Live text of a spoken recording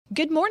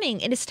Good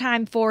morning. It is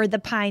time for the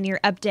Pioneer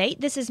Update.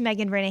 This is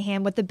Megan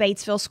Renihan with the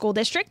Batesville School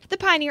District. The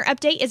Pioneer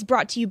Update is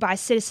brought to you by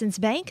Citizens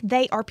Bank.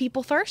 They are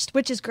people first,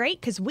 which is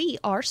great because we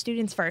are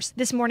students first.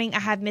 This morning,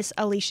 I have Miss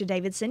Alicia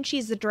Davidson.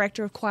 She's the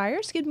Director of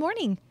Choirs. Good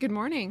morning. Good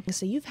morning.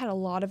 So you've had a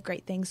lot of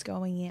great things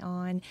going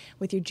on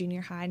with your junior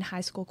high and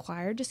high school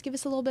choir. Just give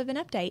us a little bit of an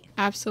update.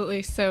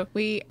 Absolutely. So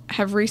we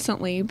have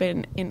recently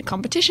been in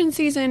competition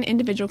season,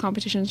 individual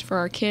competitions for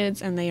our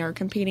kids, and they are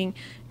competing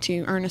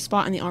to earn a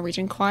spot in the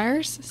all-region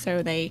choirs.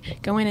 So they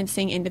go in and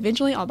sing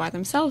individually all by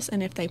themselves,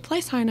 and if they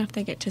place high enough,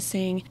 they get to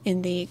sing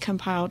in the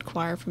compiled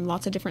choir from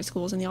lots of different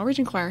schools in the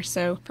all-region choir.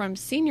 So from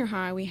senior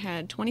high, we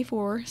had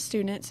 24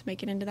 students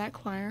make it into that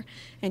choir,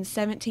 and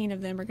 17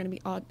 of them are going to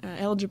be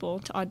eligible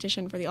to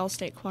audition for the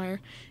all-state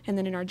choir. And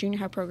then in our junior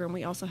high program,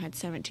 we also had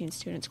 17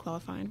 students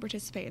qualify and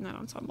participate in that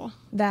ensemble.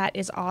 That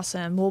is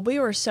awesome. Well, we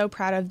were so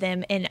proud of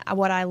them, and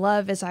what I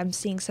love is I'm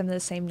seeing some of the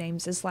same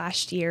names as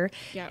last year,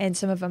 and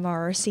some of them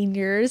are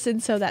seniors,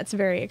 and so that's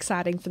very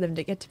exciting for them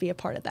to get to be a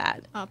part of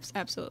that.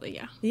 Absolutely,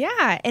 yeah.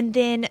 Yeah, and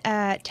then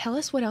tell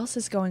us what else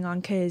is going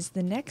on, because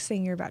the next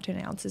thing you're about to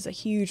announce is a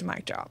huge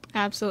mic drop.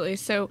 Absolutely.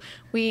 So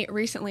we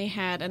recently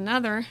had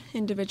another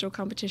individual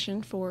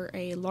competition for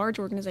a large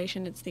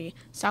organization. It's the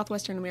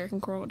Southwestern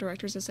American Choral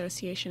Directors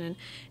Association, and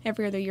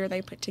every other year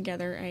they put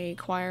together a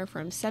choir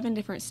from 7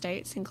 different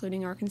states,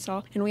 including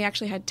Arkansas, and we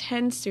actually had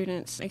 10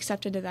 students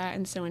accepted to that,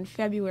 and so in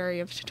February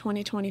of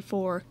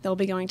 2024, they'll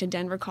be going to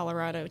Denver,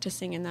 Colorado to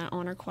sing in that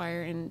honor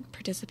choir and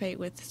participate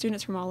with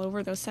students from all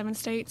over those 7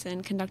 states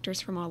and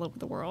conductors from all over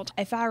the world.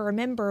 If I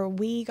remember,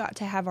 we got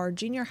to have our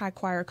junior high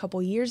choir a couple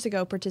years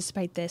ago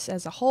participate this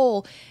as a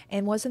whole,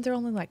 and wasn't there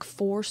only like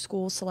 4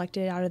 schools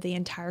selected out of the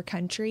entire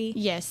country?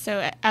 Yes,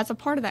 so as a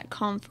part of that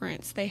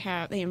conference, they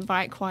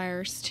invite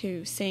choirs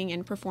to sing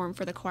and perform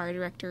for the choir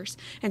directors,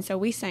 and so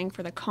we sang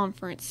for the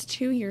conference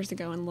 2 years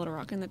ago in Little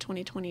Rock in the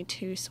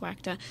 2022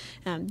 SWACDA.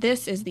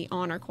 This is the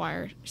honor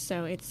choir,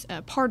 so it's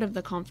a part of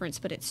the conference,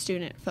 but it's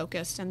student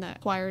focused, and the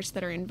choirs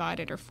that are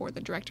invited are for the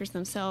directors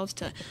themselves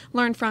to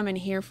learn from and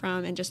hear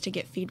from, and just to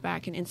get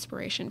feedback and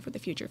inspiration for the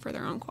future for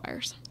their own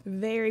choirs.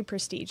 Very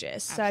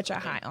prestigious. Absolutely. Such a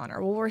high honor.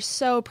 Well, we're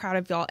so proud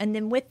of y'all. And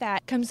then with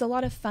that comes a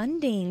lot of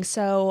funding.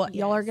 So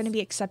y'all are going to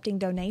be accepting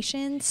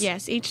donations?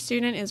 Yes, each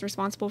student is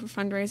responsible for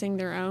fundraising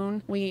their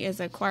own. We as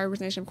a choir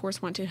organization, of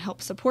course, want to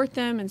help support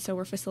them, and so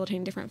we're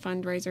facilitating different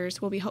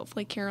fundraisers. We'll be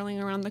hopefully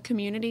caroling around the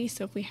community,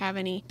 so if we have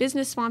any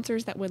business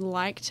sponsors that would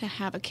like to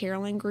have a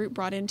caroling group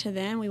brought into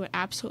them, we would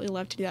absolutely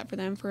love to do that for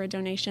them for a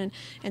donation.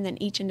 And then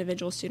each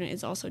individual student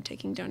is also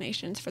taking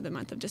donations for the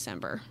month of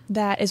December.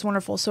 That is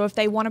wonderful. So if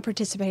they want to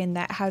participate in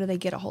that, how do they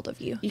get a hold of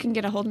you? You can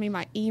get a hold of me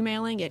by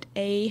emailing at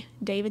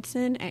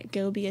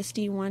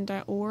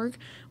adavidson@gobsd1.org,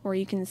 or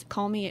you can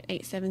call me at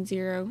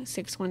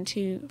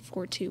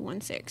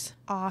 870-612-4216.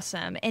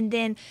 Awesome. And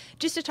then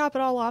just to top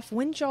it all off,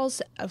 when's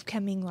y'all's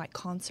upcoming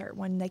concert,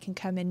 when they can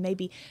come and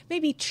maybe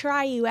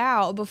try you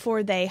out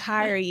before they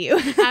hire you?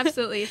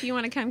 Absolutely. If you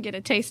want to come get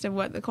a taste of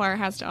what the choir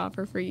has to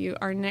offer for you,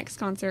 our next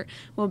concert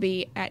will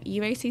be at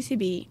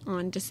UACCB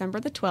on December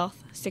the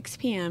 12th, 6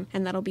 p.m.,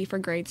 and that'll be for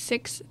grades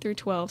 6 through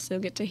 12, so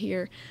you'll get to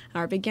hear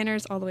our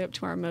beginners all the way up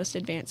to our most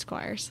advanced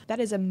choirs. That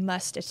is a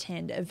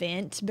must-attend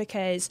event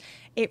because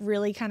it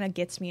really kind of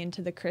gets me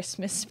into the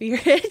Christmas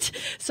spirit,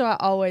 so I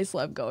always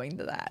love going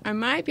to that. I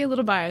might be a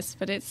little biased,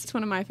 but it's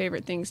one of my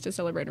favorite things to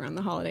celebrate around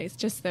the holidays,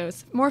 just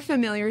those more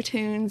familiar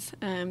tunes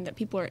that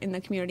people are in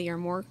the community are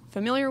more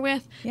familiar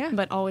with,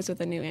 but always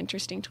with a new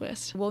interesting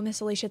twist. Well, Miss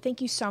Alicia,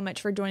 thank you so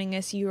much for joining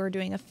us. You are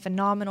doing a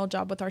phenomenal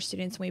job with our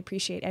students, and we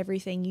appreciate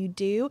everything you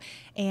do.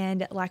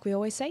 And like we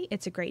always say,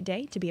 it's a great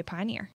day to be a pioneer.